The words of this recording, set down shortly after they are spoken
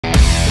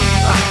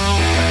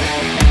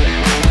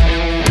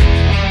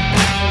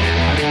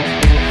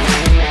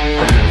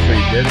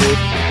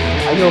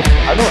know.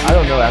 I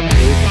don't know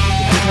actually.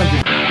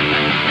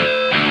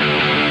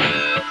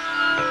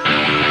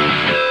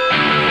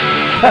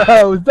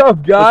 What's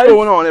up, guys? What's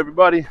going on,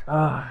 everybody?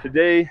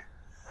 Today,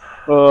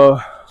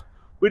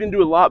 we didn't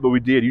do a lot, but we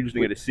did. You just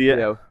didn't get to see it.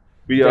 Yeah.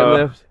 We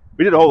Deadlift.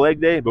 we did a whole leg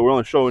day, but we're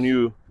only showing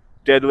you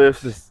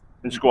deadlifts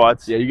and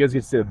squats. Yeah, you guys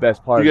get to see the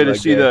best part. You get to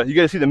see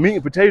the meat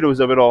and potatoes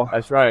of it all.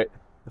 That's right.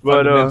 The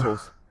But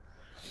fundamentals.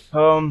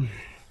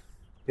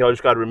 y'all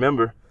just gotta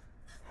remember.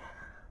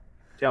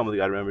 Tell me what you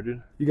gotta remember,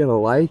 dude. You gotta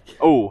like,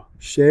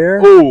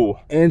 share,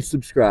 and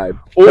subscribe.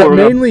 But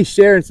mainly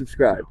share and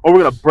subscribe. Or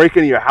we're gonna break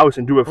into your house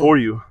and do it for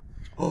you.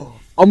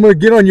 I'm gonna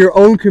get on your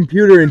own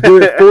computer and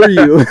do it for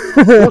you.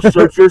 We'll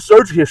search your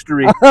search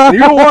history. You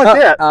don't want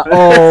that. All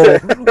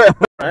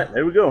right,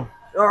 there we go.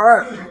 All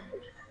right.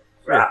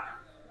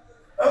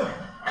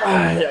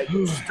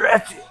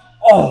 Stretch it.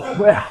 Oh,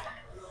 wow.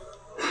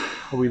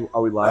 Are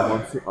we live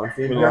on scene?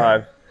 We're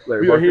live.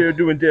 We are here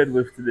doing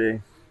deadlifts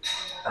today.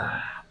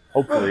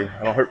 Hopefully,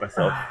 I don't hurt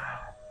myself.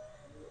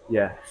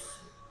 Yeah.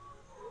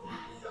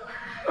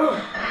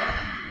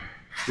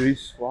 Dude, he's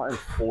squatting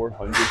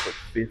 400 for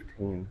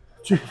 15.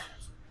 Jesus.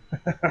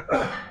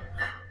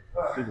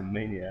 He's a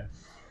maniac.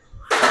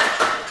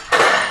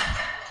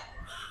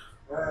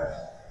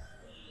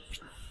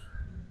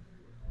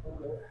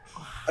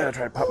 I gotta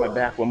try to pop my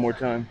back one more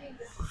time.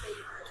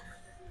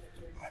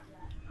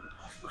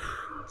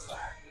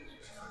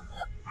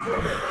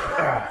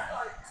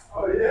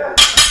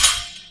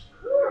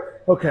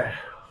 Okay.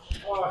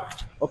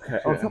 Okay.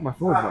 Oh, I thought my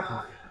phone was in my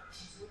pocket.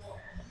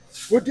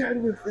 We're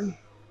deadlifting.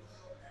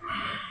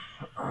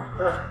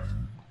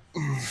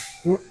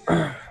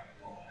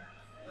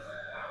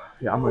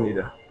 Yeah, I'm gonna need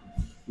to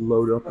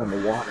load up on the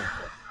water.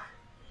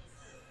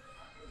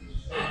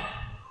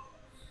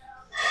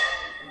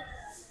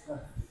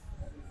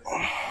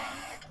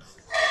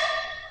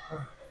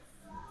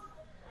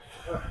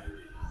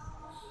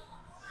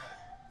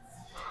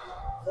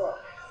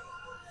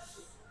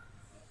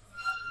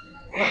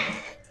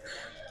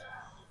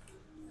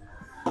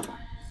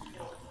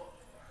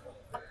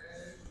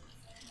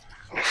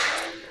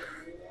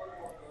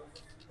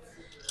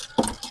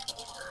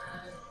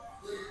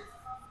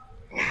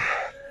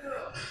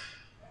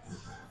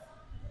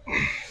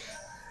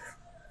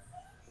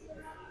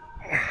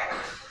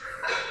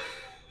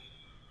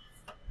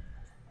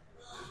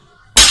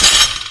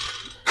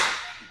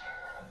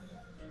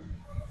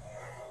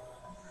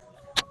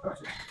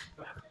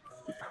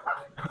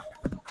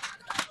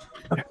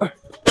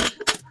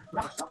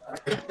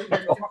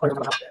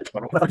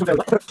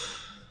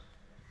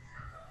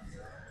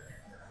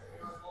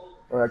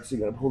 We're actually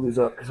gonna pull these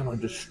up because I'm gonna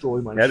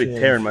destroy my shins. I'd be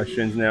tearing my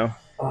shins now.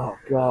 Oh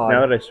god.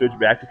 Now that I switched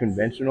back to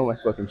conventional, my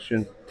fucking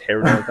shins tear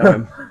all the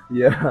time.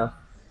 Yeah.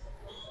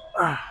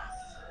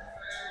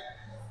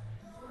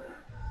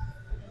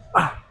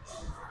 Why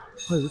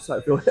does this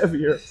side feel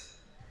heavier?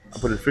 I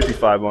put a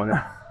 55 on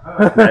it.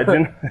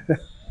 Imagine.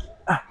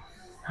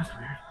 That's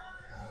weird.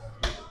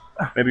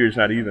 Maybe you're just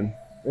not even.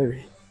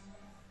 Maybe.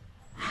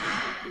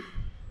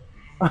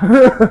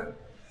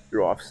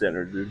 You're off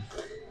center, dude.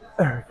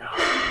 There we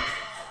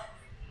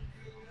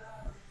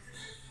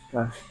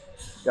go.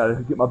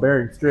 Gotta get my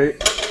bearings straight.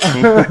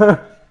 Putting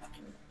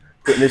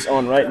this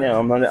on right now.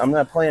 I'm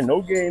not playing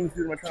no games,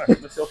 dude. I'm trying to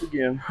hurt myself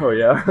again. Oh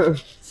yeah.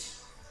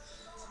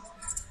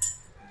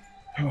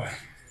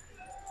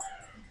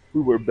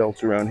 We wear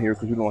belts around here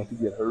because we don't like to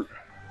get hurt.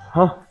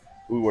 Huh?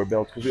 We wear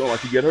belts because we don't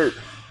like to get hurt.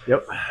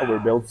 Yep. I wear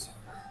belts.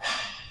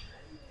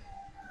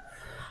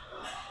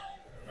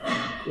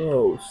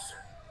 Gross.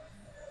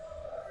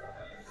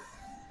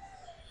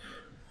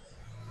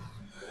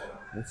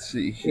 Let's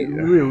see It here.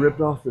 really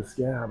ripped off the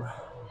scab.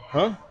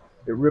 Huh?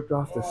 It ripped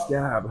off the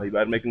scab. You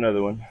better make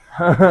another one.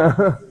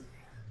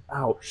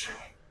 Ouch.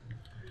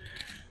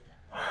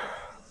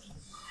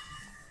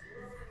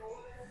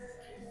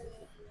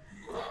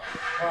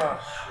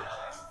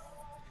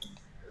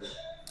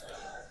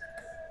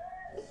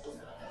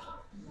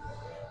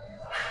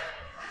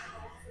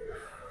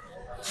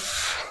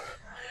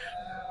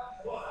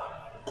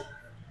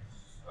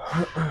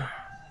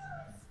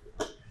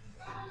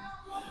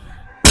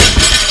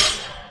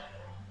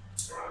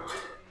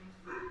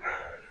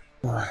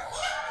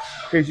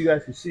 In case you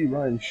guys can see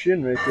Ryan's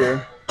shin right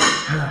there.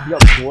 He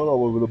got blood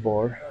all over the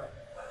bar.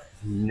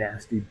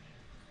 Nasty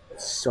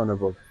son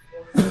of a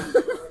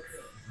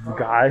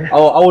guy. I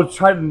will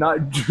try to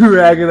not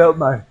drag it up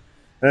my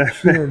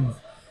shins.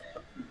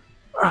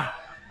 I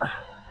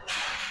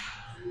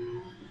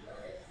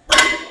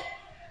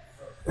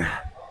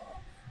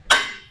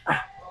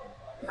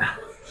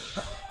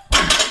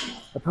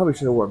probably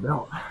should have worn a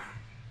belt.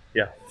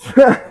 Yeah.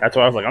 That's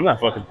why I was like, I'm not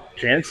fucking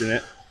chancing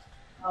it.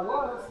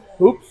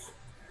 Oops.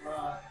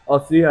 Oh,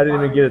 see, I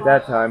didn't even get it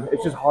that time.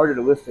 It's just harder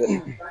to lift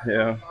it.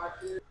 Yeah.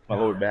 My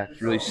lower back's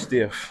really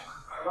stiff.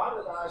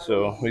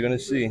 So we're gonna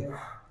see.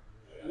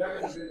 There's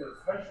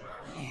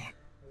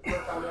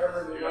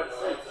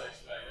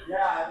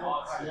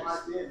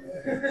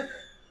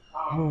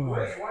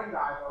one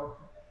guy though.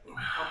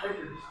 I'll take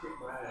her just kick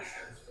my ass.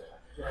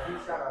 Yeah,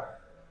 he's got a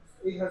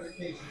 800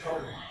 kg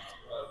total.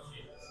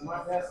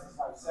 My best is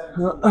like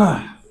 17.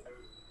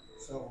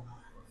 So,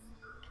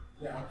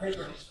 yeah, I'm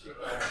taking this kick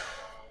off.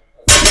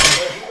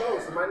 Who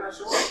knows? It might not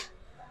show up.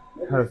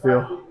 How'd it feel?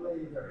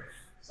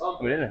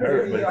 I mean, it didn't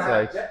hurt, but it's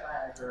like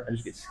I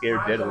just get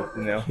scared deadlifting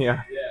now.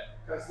 Yeah.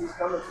 Because he's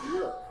coming to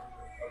Europe.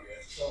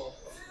 So,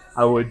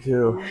 I would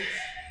too.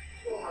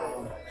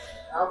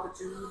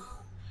 altitude,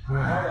 all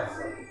that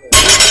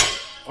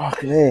stuff.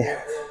 Fuck me.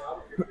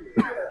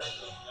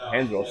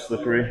 Hands are all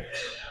slippery.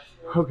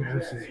 Okay,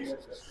 let's see.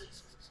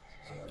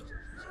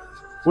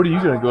 What are you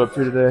gonna go up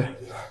to today?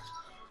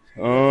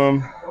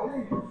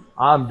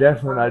 I'm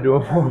definitely not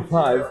doing 4 or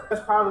 5.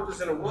 That's probably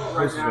just in a world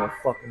right This is now. gonna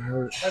fucking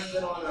hurt. Has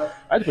been on a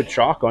I had to put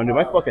chalk on, dude.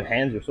 My fucking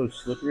hands are so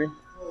slippery.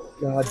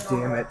 God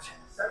damn it.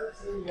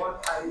 17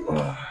 one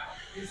time.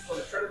 He's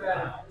from Trinidad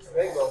and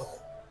Tobago.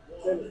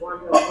 Then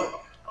 1 million.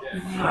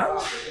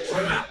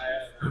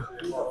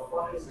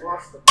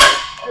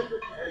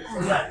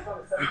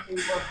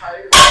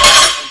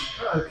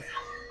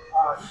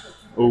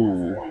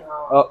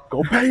 Oh.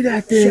 Go pay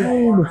that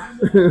thing.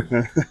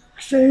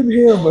 Shame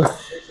him.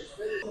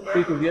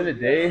 Because the other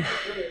day,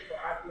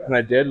 when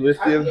I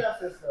deadlifted,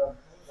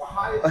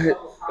 I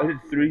did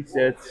 3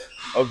 sets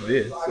of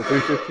this, so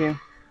 315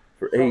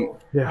 for 8.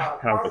 Yeah,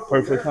 And I was like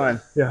perfectly fine.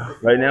 yeah.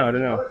 Right now, I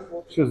don't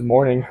know. It's just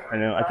morning. I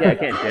know. I can't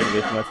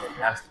deadlift unless it's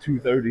past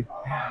 2:30.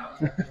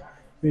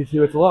 Me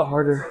too. It's a lot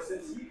harder.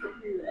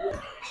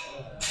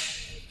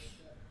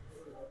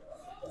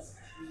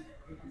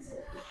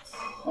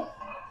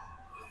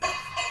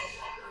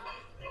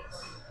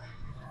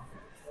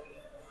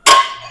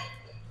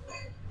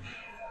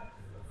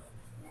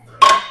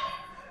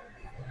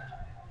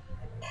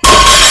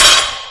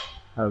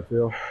 How it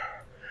feel?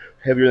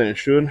 Heavier than it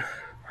should.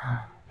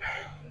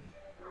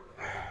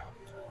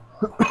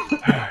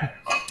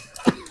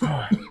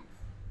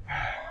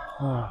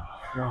 Oh,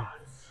 God.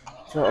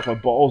 I felt like my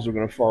balls were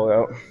gonna fall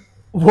out.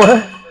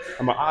 What?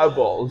 And my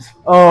eyeballs.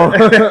 Oh.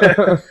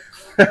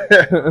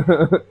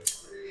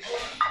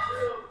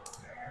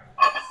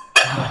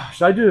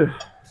 Should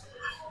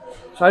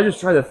I just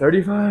try the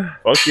 35?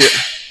 Fuck it.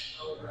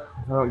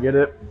 If I don't get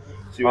it,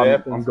 See what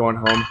happens. I'm going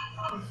home.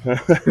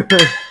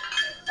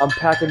 I'm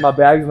packing my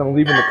bags and I'm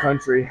leaving the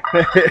country.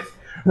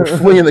 We're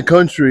fleeing the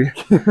country.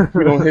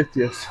 We don't hit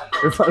this.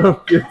 If I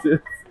don't get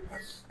this.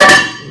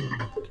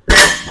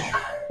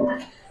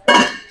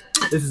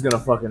 This is gonna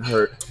fucking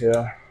hurt.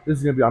 Yeah. This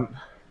is gonna be on.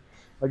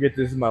 I get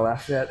this is my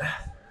last set.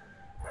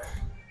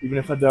 Even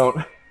if I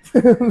don't.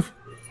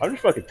 I'm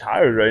just fucking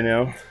tired right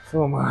now.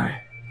 So am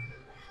I.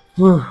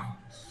 Whew.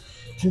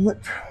 Damn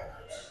it.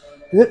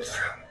 Bitch.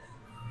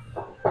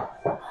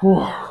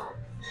 Whew.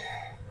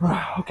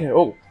 Okay,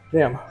 oh,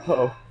 damn.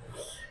 Uh-oh.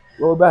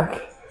 Lower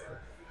back.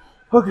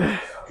 Okay.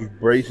 Just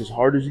brace as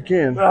hard as you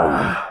can.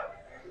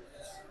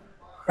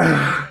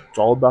 It's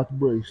all about the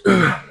brace.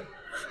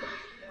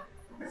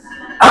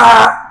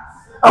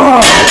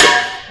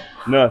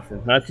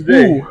 Nothing. Not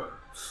today. Ooh.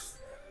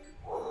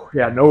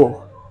 Yeah,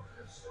 no.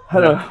 I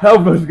don't know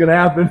how it's gonna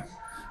happen.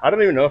 I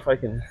don't even know if I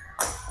can.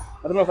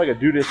 I don't know if I could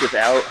do this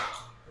without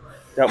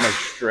my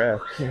strap.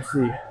 Can't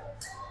see.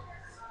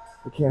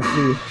 I can't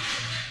see.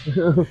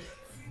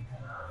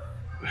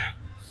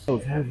 That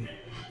was heavy.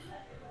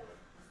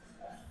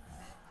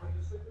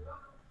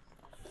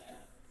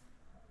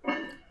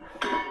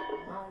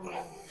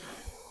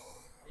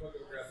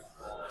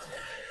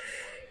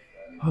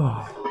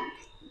 Oh.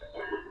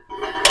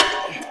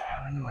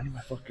 I don't know. I need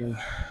my fucking.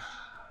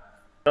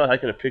 I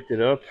could have picked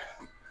it up,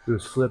 It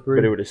was slippery.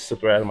 but it would have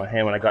slipped right out of my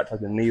hand when I got to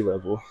like the knee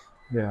level.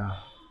 Yeah.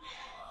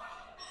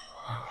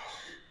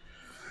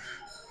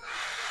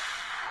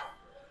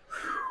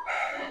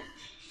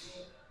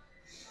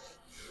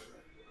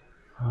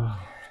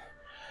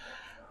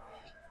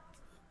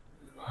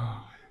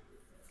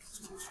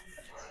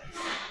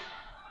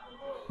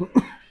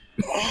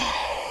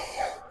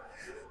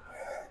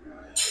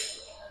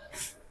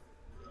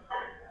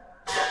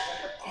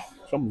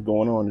 Something's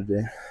going on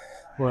today.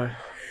 What?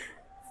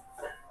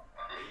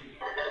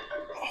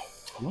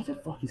 What the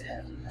fuck is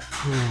happening?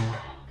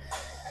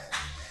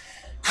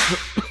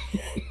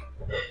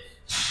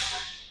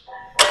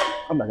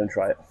 I'm not gonna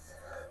try it.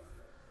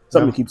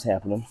 Something keeps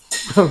happening.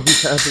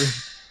 Something's happening.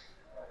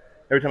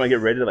 Every time I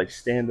get ready to like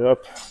stand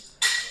up,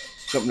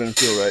 something doesn't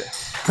feel right.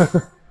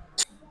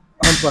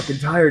 I'm fucking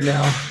tired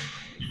now.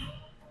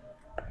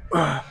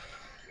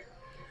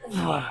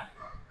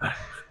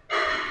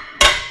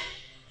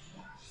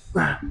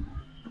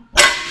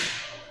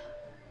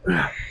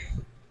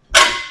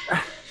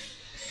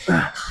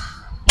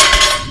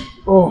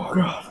 Oh,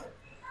 God.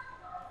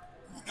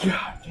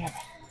 God damn it.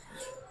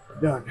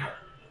 Done.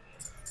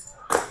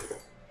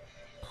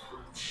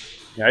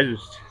 Yeah,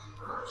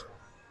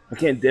 I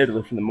can't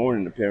deadlift in the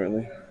morning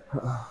apparently.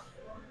 My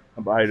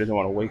body doesn't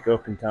want to wake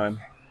up in time.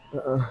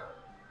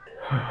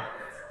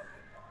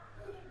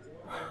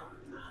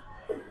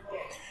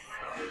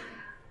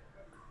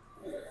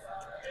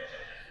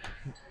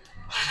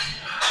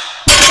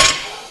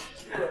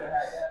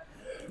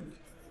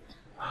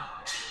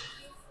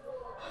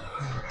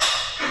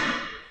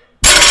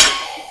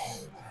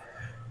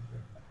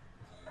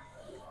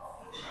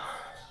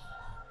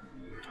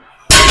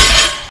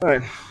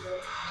 right.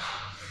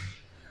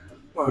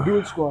 We're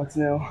doing squats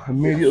now,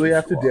 immediately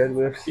after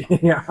deadlifts.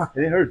 Yeah.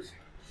 And it hurts.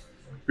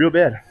 Real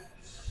bad.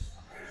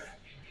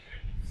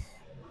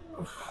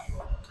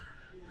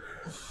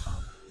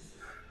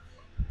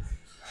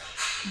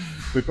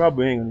 We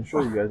probably ain't gonna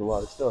show you guys a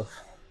lot of stuff.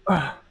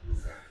 I'm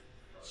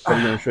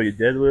gonna show you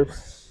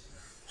deadlifts,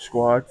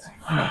 squats,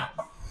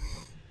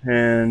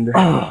 and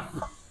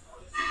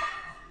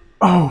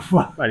Oh,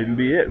 fuck. might even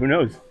be it. Who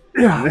knows?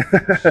 Yeah.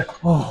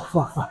 Oh,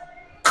 fuck.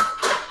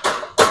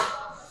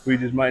 We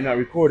just might not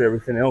record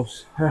everything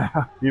else.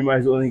 You might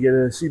as well only get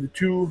to see the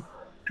two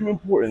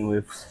important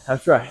lifts.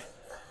 That's right.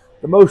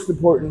 The most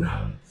important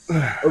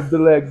of the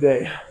leg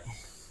day.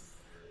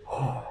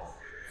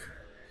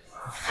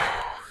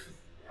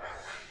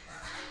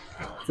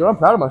 So I'm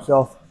proud of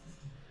myself.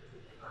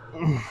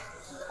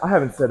 I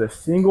haven't said a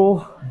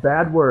single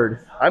bad word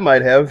I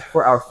might have.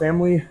 for our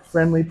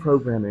family-friendly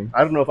programming.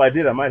 I don't know if I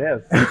did. I might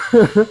have.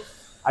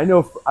 I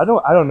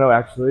don't know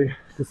actually,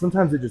 because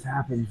sometimes it just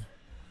happens.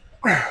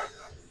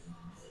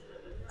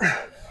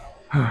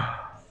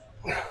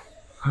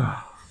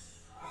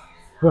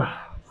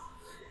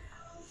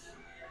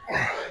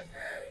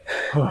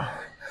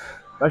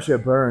 That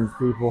shit burns,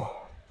 people.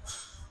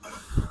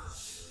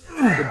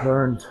 It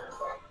burns.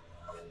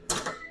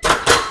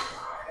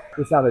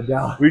 Without a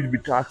doubt. We'd be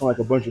talking like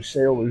a bunch of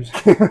sailors.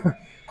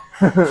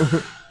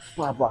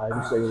 Popeye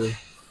the sailor.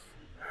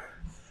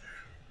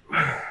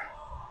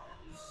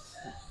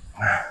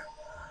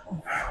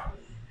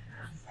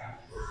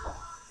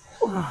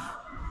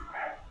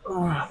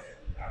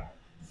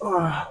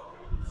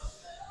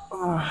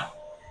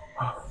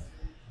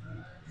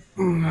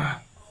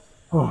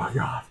 Oh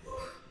God.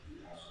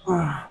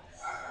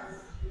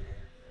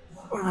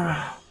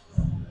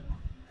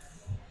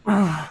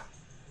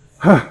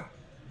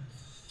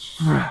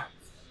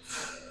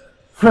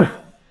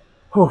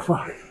 Oh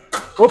fuck.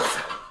 Oops.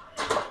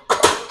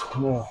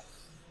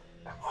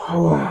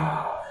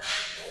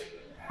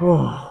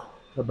 Oh,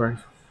 that burns.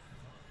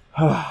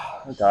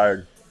 I'm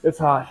tired. It's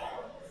hot.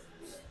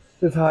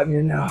 It's hot in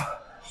here now.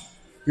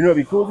 You know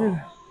what'd be cool,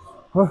 dude?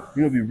 Huh?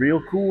 You know what'd be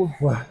real cool?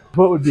 What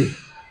would be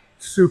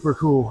super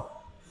cool?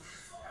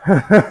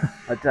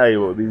 I tell you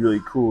what would be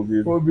really cool,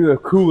 dude. What would be the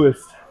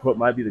coolest? What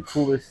might be the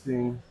coolest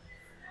thing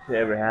to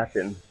ever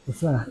happen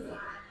What's that?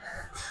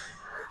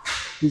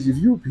 is if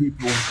you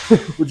people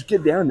would just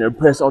get down there and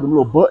press all them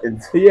little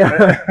buttons.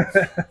 Yeah,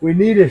 we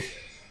need it.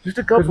 Just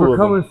a Because couple we're of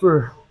coming them.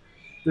 for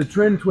the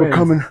Trend Twins. We're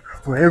coming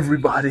for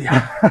everybody.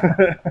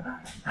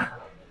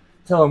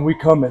 Tell them we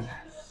coming.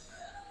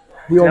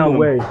 We Tell on the them.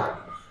 way.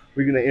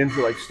 We're gonna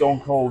enter like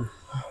Stone Cold.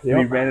 Yep. And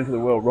he ran into the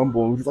Royal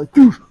Rumble and was just like,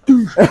 dude.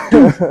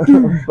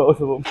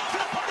 Both of them.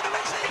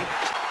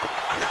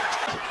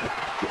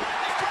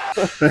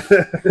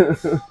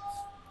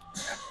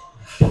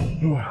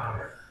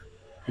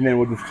 And then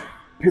we'll just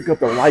pick up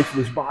the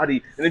lifeless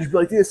body and then just be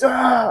like this.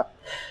 Ah!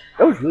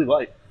 That was really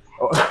light.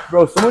 Oh,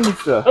 bro, someone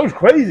needs to. That was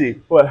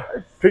crazy. What?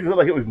 I picked it up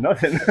like it was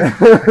nothing.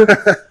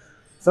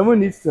 Someone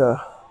needs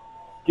to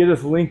get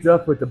us linked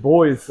up with the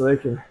boys so they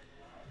can,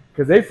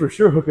 because they for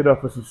sure hook it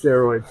up with some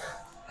steroids.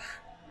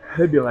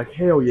 They'd be like,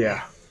 hell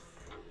yeah.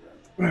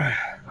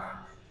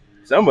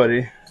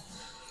 Somebody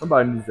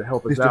Somebody needs to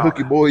help us needs to out. hook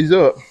your boys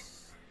up.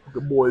 Hook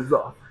the boys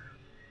up.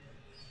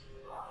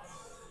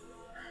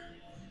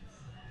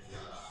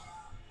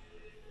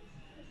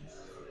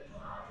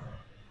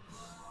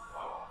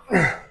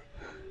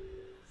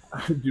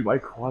 Dude, my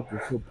quads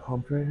are so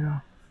pumped right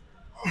now.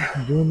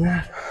 I'm doing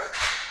that.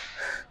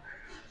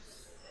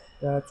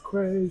 That's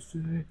crazy.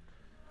 Need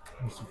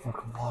some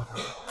fucking water.